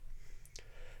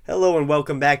Hello and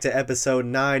welcome back to episode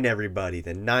 9, everybody.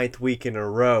 The 9th week in a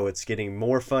row. It's getting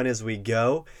more fun as we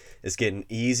go. It's getting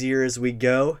easier as we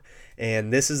go.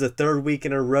 And this is the 3rd week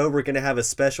in a row. We're going to have a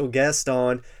special guest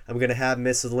on. I'm going to have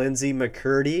Miss Lindsay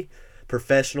McCurdy,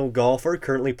 professional golfer,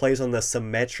 currently plays on the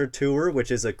Symetra Tour,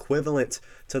 which is equivalent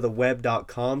to the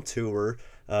Web.com Tour,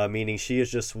 meaning she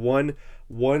is just one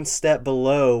step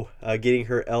below getting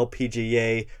her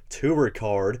LPGA Tour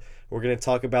card. We're going to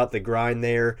talk about the grind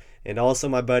there. And also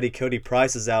my buddy Cody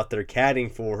Price is out there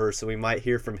caddying for her, so we might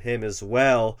hear from him as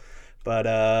well. But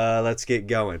let's get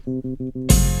going.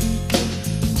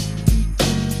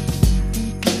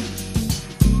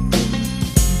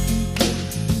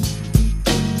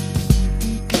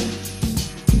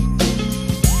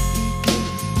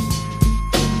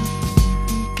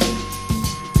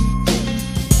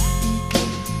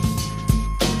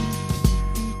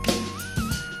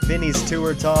 Vinny's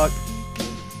Tour Talk.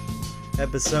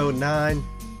 Episode 9.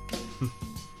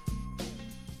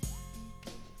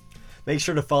 Make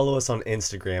sure to follow us on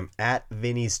Instagram at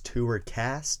Vinny's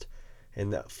Tourcast.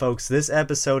 And folks, this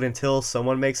episode, until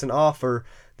someone makes an offer,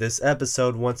 this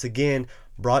episode once again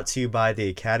brought to you by the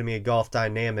Academy of Golf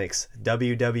Dynamics,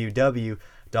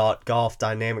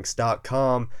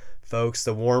 www.golfdynamics.com. Folks,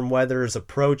 the warm weather is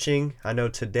approaching. I know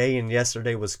today and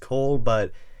yesterday was cold,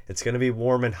 but it's going to be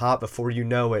warm and hot before you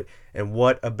know it. And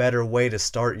what a better way to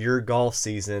start your golf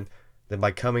season than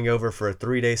by coming over for a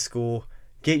 3-day school.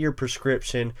 Get your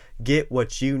prescription. Get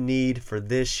what you need for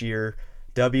this year.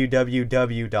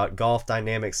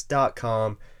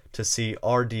 www.golfdynamics.com to see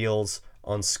our deals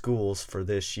on schools for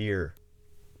this year.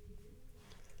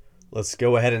 Let's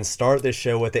go ahead and start this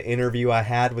show with the interview I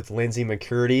had with Lindsay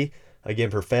McCurdy.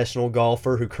 Again, professional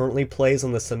golfer who currently plays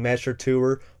on the Symetra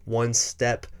Tour, one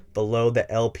step below the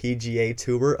LPGA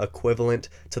Tour, equivalent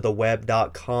to the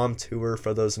Web.com Tour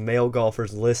for those male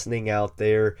golfers listening out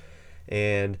there.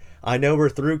 And I know we're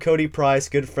through Cody Price,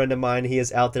 good friend of mine. He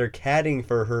is out there caddying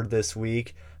for her this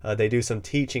week. They do some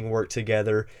teaching work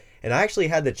together. And I actually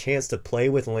had the chance to play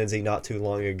with Lindsay not too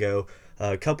long ago.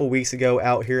 A couple weeks ago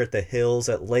out here at the Hills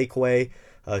at Lakeway.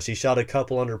 She shot a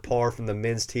couple under par from the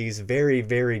men's tees. Very,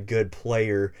 very good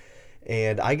player.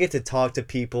 And I get to talk to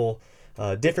people,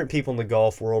 different people in the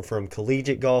golf world, from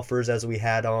collegiate golfers as we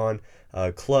had on,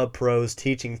 club pros,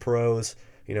 teaching pros,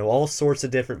 all sorts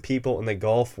of different people in the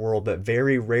golf world, but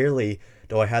very rarely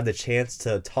do I have the chance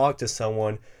to talk to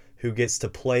someone who gets to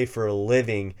play for a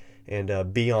living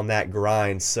and be on that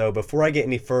grind. So before I get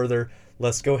any further,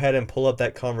 let's go ahead and pull up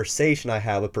that conversation I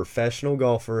had with professional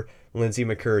golfer Lindsay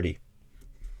McCurdy.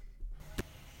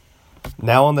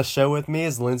 Now on the show with me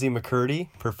is Lindsay McCurdy,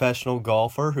 professional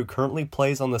golfer who currently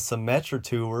plays on the Symetra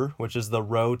Tour, which is the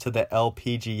road to the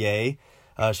LPGA.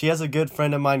 She has a good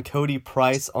friend of mine, Cody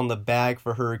Price, on the bag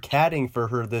for her, caddying for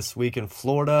her this week in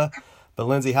Florida. But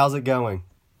Lindsay, how's it going?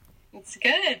 It's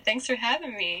good. Thanks for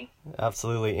having me.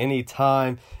 Absolutely.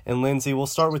 Anytime. And Lindsay, we'll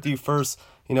start with you first.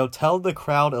 Tell the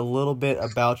crowd a little bit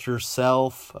about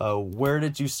yourself. Where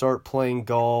did you start playing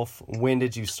golf? When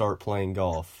did you start playing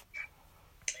golf?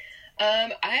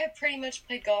 I have pretty much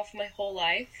played golf my whole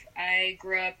life. I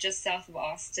grew up just south of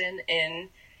Austin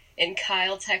in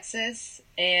Kyle, Texas,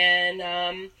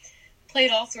 and played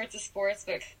all sorts of sports,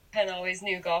 but kind of always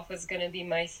knew golf was going to be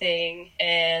my thing.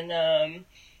 And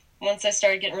once I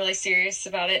started getting really serious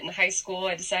about it in high school,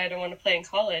 I decided I wanted to play in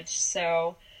college.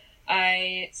 So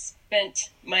I spent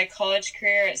my college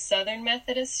career at Southern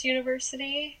Methodist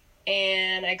University,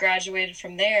 and I graduated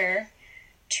from there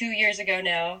 2 years ago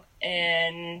now,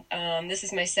 and this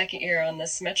is my 2nd year on the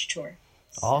Symetra Tour.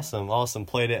 So. Awesome.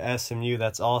 Played at SMU.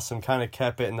 That's awesome. Kind of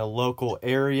kept it in the local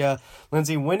area.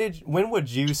 Lindsay, when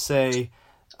would you say,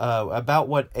 about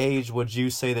what age would you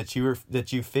say that you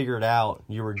figured out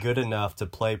you were good enough to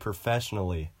play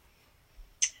professionally?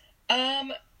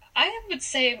 I would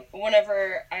say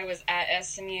whenever I was at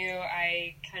SMU,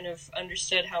 I kind of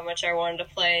understood how much I wanted to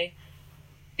play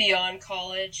beyond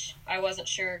college. I wasn't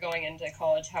sure going into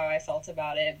college how I felt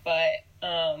about it, but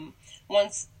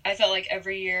once I felt like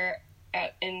every year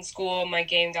in school my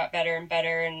game got better and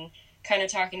better, and kind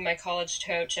of talking to my college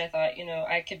coach, I thought,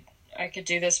 I could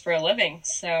do this for a living.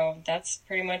 So that's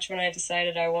pretty much when I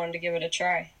decided I wanted to give it a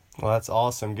try. Well, that's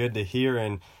awesome. Good to hear,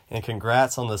 and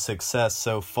congrats on the success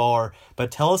so far.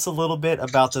 But tell us a little bit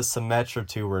about the Symetra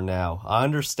Tour now. I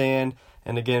understand,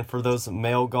 and again, for those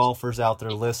male golfers out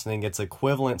there listening, it's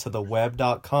equivalent to the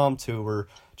Web.com Tour,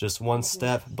 just one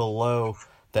step below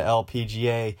the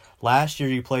LPGA. Last year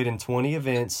you played in 20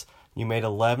 events. You made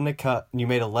 11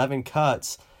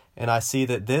 cuts, and I see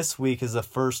that this week is the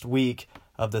first week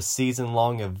of the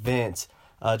season-long event.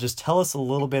 Just tell us a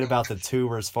little bit about the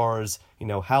tour as far as,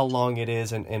 how long it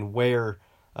is and where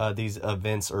these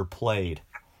events are played.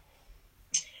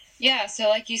 Yeah, so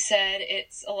like you said,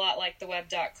 it's a lot like the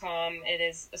web.com. It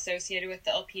is associated with the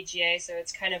LPGA, so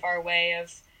it's kind of our way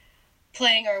of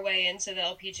playing our way into the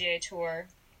LPGA Tour.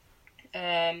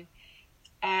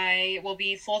 I will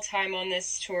be full-time on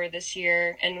this tour this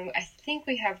year, and I think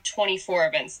we have 24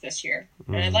 events this year.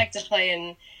 Mm-hmm. And I'd like to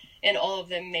play in all of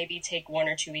them, maybe take 1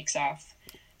 or 2 weeks off,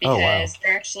 because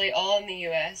they're actually all in the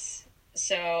U.S.,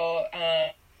 so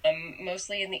I'm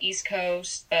mostly in the East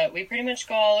Coast, but we pretty much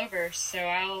go all over. So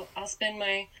I'll spend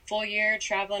my full year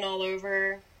traveling all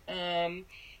over, and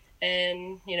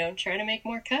trying to make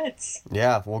more cuts.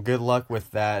 Yeah, well, good luck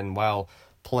with that. And while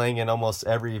playing in almost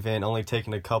every event, only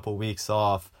taking a couple weeks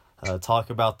off,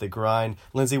 talk about the grind.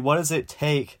 Lindsay, what does it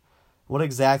take? What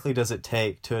exactly does it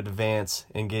take to advance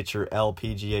and get your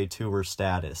LPGA Tour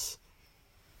status?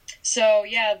 So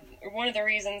yeah, one of the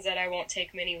reasons that I won't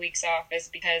take many weeks off is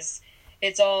because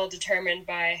it's all determined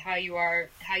by how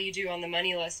you do on the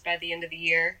money list by the end of the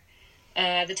year.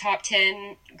 The top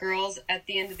 10 girls at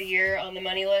the end of the year on the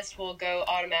money list will go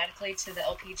automatically to the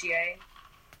LPGA.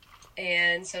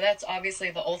 And so that's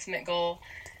obviously the ultimate goal,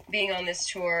 being on this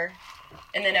tour.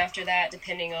 And then after that,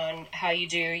 depending on how you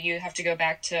do, you have to go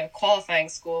back to qualifying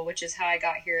school, which is how I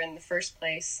got here in the first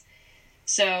place.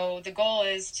 So the goal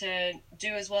is to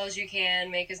do as well as you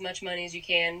can, make as much money as you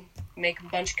can, make a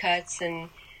bunch of cuts, and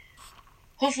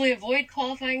hopefully avoid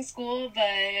qualifying school. But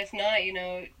if not,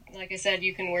 like I said,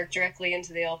 you can work directly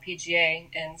into the LPGA.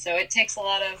 And so it takes a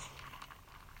lot of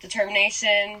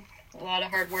determination, a lot of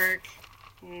hard work,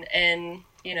 and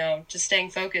just staying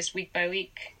focused week by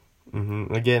week.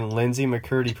 Mm-hmm. Again, Lindsay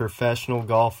McCurdy, professional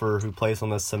golfer who plays on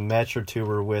the Symetra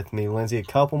Tour with me. Lindsay, a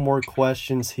couple more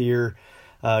questions here.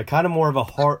 Kind of more of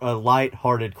a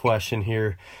light-hearted question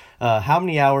here. How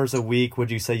many hours a week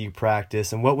would you say you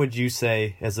practice, and what would you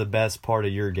say is the best part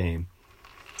of your game?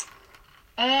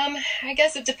 I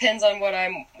guess it depends on what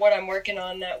I'm working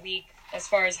on that week as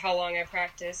far as how long I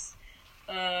practice.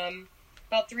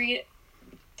 About three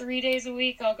days a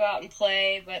week I'll go out and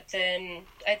play, but then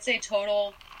I'd say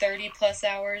total 30 plus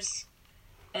hours.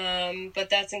 But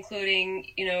that's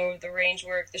including, the range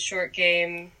work, the short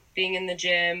game, being in the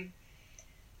gym.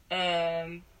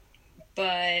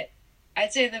 But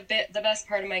I'd say the best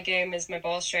part of my game is my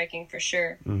ball striking for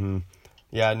sure. Mm-hmm.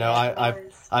 Yeah, no,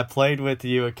 I played with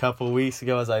you a couple weeks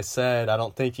ago, as I said. I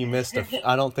don't think you missed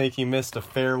a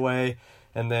fairway,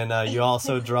 and then you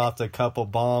also dropped a couple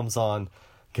bombs on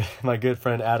my good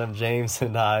friend Adam James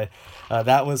and I.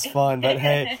 That was fun. But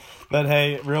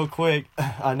hey, real quick,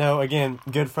 I know, again,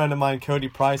 good friend of mine, Cody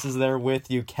Price, is there with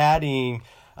you caddying.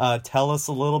 Tell us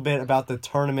a little bit about the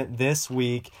tournament this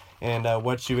week and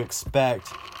what you expect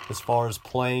as far as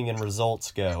playing and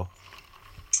results go.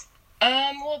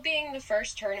 Well, being the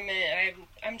first tournament,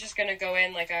 I'm just going to go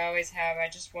in like I always have. I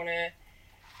just want to,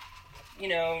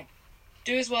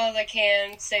 do as well as I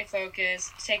can, stay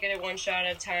focused, take it one shot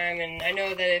at a time. And I know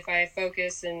that if I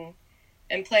focus and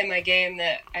play my game,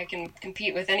 that I can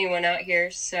compete with anyone out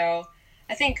here. So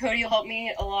I think Cody will help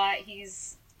me a lot.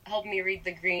 He's helped me read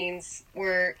the greens.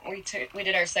 We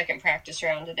did our second practice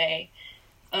round today.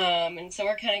 And so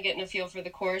we're kind of getting a feel for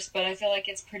the course, but I feel like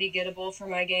it's pretty gettable for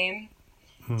my game.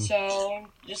 So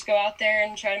just go out there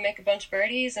and try to make a bunch of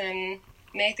birdies and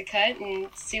make the cut and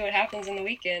see what happens in the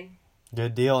weekend.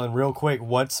 Good deal. And real quick,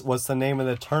 what's the name of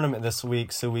the tournament this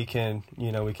week so we can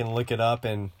look it up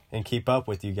and keep up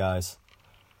with you guys?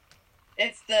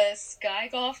 It's the Sky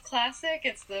Golf Classic.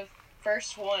 It's the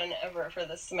first one ever for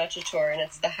the Symetra Tour, and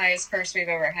it's the highest purse we've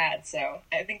ever had. So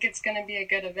I think it's going to be a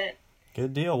good event.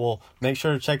 Good deal. Well, make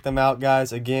sure to check them out,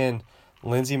 guys. Again,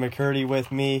 Lindsay McCurdy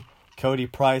with me, Cody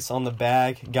Price on the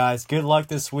bag. Guys, good luck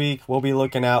this week. We'll be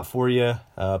looking out for you.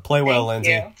 Play well,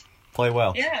 Lindsay. Thank you. Play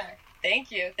well. Yeah, thank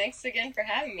you. Thanks again for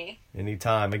having me.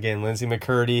 Anytime. Again, Lindsay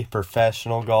McCurdy,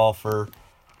 professional golfer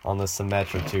on the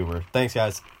Symetra Tour. Thanks,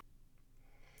 guys.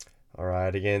 All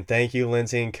right, again, thank you,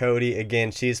 Lindsay and Cody.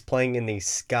 Again, she's playing in the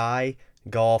Sky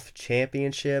Golf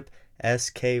Championship,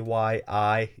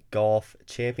 SKYI Golf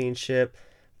Championship,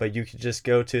 but you can just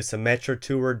go to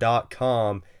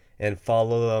SymetraTour.com and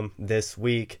follow them this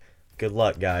week. Good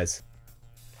luck, guys.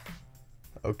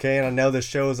 Okay, and I know the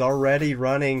show is already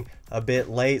running a bit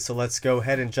late, so let's go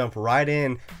ahead and jump right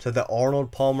in to the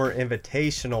Arnold Palmer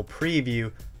Invitational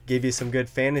preview, give you some good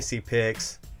fantasy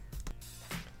picks.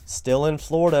 Still in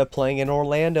Florida, playing in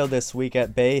Orlando this week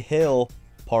at Bay Hill.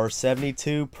 Par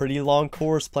 72, pretty long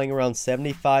course, playing around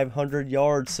 7,500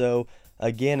 yards, so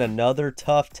again, another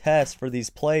tough test for these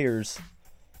players.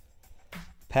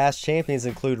 Past champions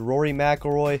include Rory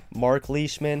McIlroy, Mark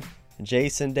Leishman,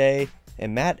 Jason Day,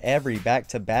 and Matt Every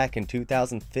back-to-back in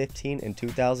 2015 and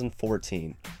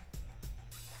 2014.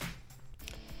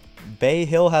 Bay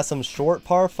Hill has some short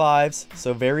par 5s,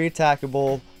 so very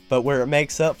attackable, but where it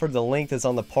makes up for the length is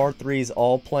on the par 3s,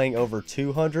 all playing over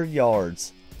 200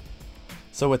 yards.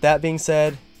 So with that being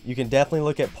said, you can definitely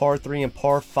look at par 3 and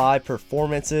par 5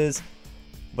 performances,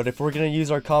 but if we're going to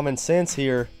use our common sense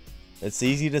here, it's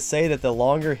easy to say that the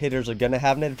longer hitters are going to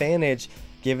have an advantage,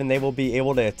 given they will be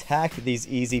able to attack these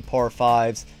easy par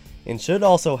 5s and should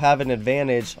also have an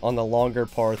advantage on the longer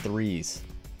par 3s.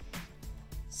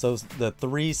 So the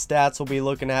three stats we'll be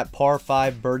looking at: par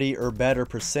 5 birdie or better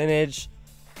percentage,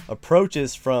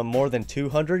 approaches from more than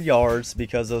 200 yards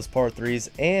because those par 3s,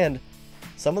 and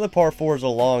some of the par 4s are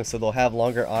long, so they'll have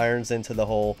longer irons into the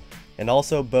hole, and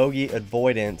also bogey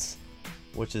avoidance,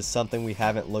 which is something we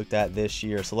haven't looked at this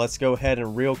year. So let's go ahead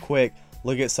and real quick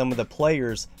look at some of the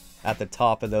players at the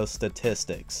top of those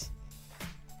statistics.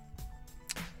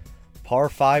 Par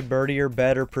 5 birdie or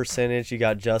better percentage, you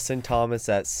got Justin Thomas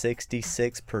at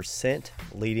 66%,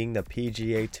 leading the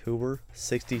PGA Tour.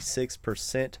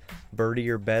 66% birdie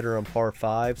or better on par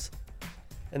 5s.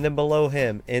 And then below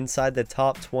him, inside the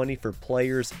top 20 for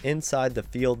players inside the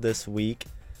field this week,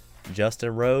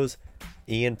 Justin Rose,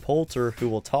 Ian Poulter, who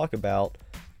we'll talk about,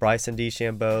 Bryson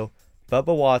DeChambeau,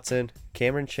 Bubba Watson,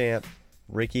 Cameron Champ,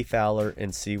 Ricky Fowler,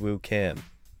 and Siwoo Kim.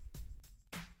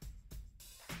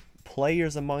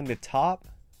 Players among the top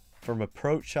from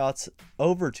approach shots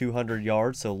over 200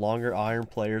 yards, so longer iron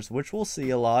players, which we'll see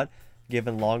a lot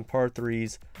given long par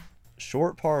 3s,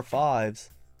 short par 5s,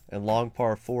 and long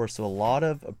par 4s, so a lot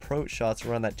of approach shots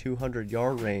around that 200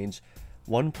 yard range.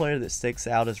 One player that sticks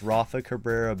out is Rafa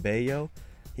Cabrera Bello.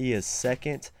 He is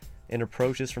second in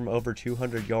approaches from over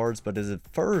 200 yards, but is at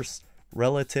first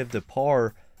relative to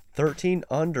par, 13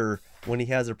 under when he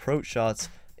has approach shots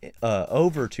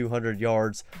over 200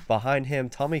 yards. Behind him,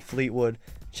 Tommy Fleetwood,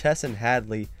 Chesson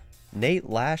Hadley, Nate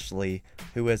Lashley,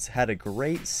 who has had a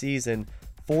great season,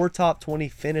 4 top 20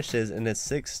 finishes in his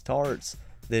 6 starts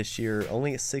this year,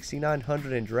 only at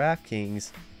 6,900 in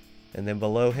DraftKings. And then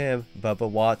below him, Bubba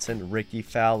Watson, Ricky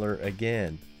Fowler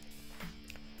again.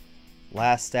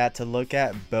 Last stat to look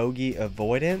at, bogey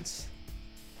avoidance.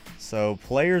 So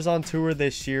players on tour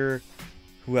this year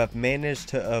who have managed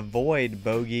to avoid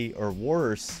bogey or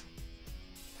worse.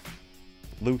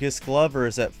 Lucas Glover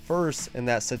is at first in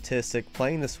that statistic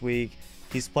playing this week.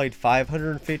 He's played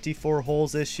 554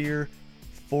 holes this year,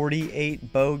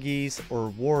 48 bogeys or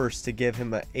worse to give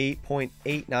him an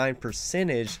 8.89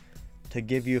 percentage, to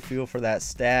give you a feel for that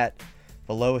stat.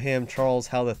 Below him, Charles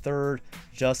Howell III,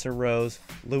 Justin Rose,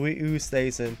 Louis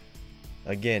Oosthuizen,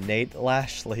 again, Nate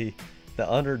Lashley,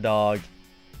 the underdog,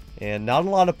 and not a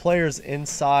lot of players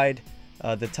inside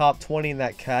the top 20 in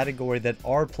that category that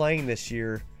are playing this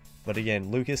year. But again,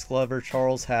 Lucas Glover,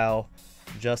 Charles Howell,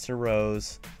 Justin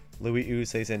Rose, Louis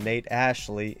Oosthuizen, Nate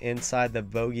Lashley inside the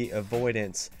bogey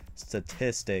avoidance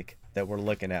statistic that we're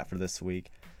looking at for this week.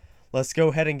 Let's go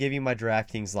ahead and give you my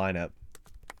DraftKings lineup.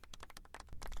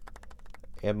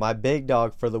 And my big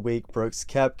dog for the week, Brooks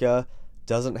Koepka,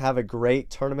 doesn't have a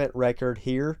great tournament record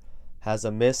here. Has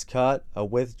a miscut, a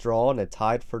withdrawal, and a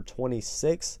tied for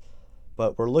 26.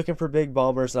 But we're looking for big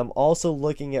bombers. I'm also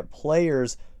looking at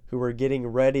players who are getting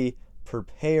ready,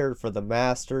 prepared for the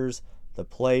Masters, the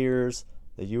Players,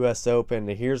 the US Open.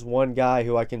 And here's one guy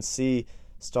who I can see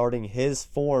starting his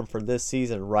form for this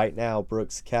season right now,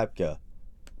 Brooks Koepka.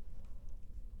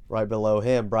 Right below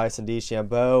him, Bryson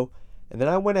DeChambeau. And then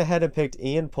I went ahead and picked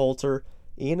Ian Poulter.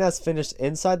 Ian has finished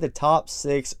inside the top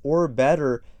 6 or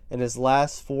better in his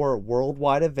last 4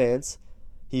 worldwide events.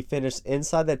 He finished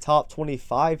inside the top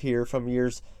 25 here from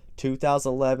years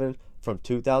 2011, from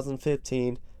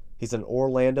 2015. He's an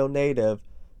Orlando native.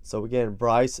 So again,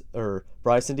 Bryson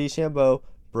DeChambeau,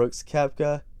 Brooks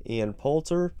Koepka, Ian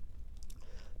Poulter.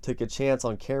 Took a chance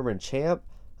on Cameron Champ,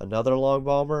 another long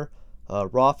bomber.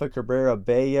 Rafa Cabrera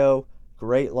Bello,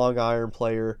 great long iron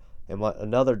player. And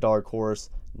another dark horse,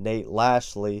 Nate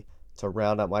Lashley, to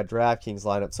round out my DraftKings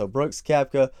lineup. So Brooks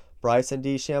Koepka, Bryson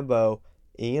DeChambeau,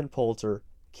 Ian Poulter,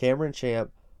 Cameron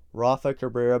Champ, Rafa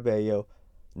Cabrera Bello,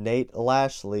 Nate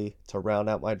Lashley to round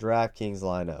out my DraftKings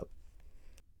lineup.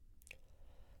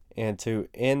 And to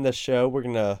end the show, we're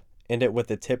going to end it with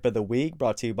the tip of the week,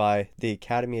 brought to you by the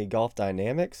Academy of Golf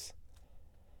Dynamics.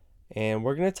 And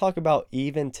we're going to talk about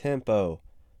even tempo.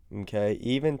 Okay,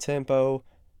 even tempo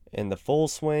in the full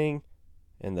swing,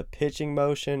 and the pitching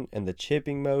motion, and the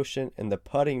chipping motion, and the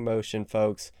putting motion,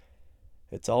 folks.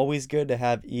 It's always good to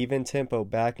have even tempo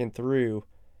back and through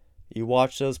You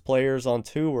watch those players on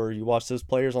tour, you watch those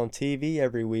players on TV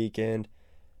every weekend.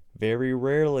 Very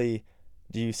rarely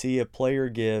do you see a player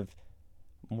give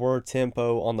more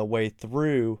tempo on the way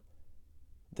through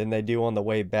than they do on the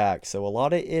way back. So a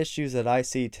lot of issues that I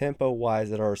see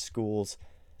tempo-wise at our schools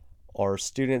are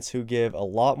students who give a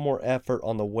lot more effort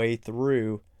on the way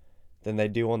through than they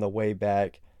do on the way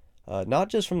back. Not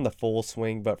just from the full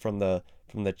swing, but from the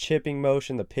chipping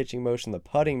motion, the pitching motion, the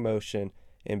putting motion,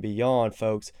 and beyond,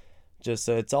 folks. Just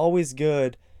it's always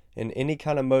good in any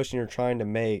kind of motion you're trying to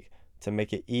make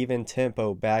it even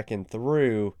tempo back and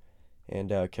through,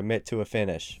 and commit to a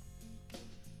finish.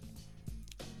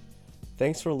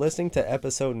 Thanks for listening to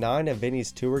episode 9 of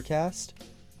Vinny's Tourcast.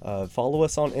 Follow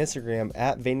us on Instagram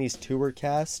at Vinny's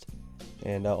Tourcast,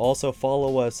 and also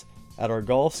follow us at our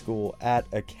golf school at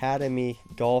Academy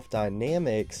Golf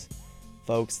Dynamics.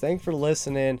 Folks, thanks for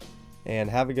listening, and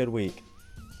have a good week.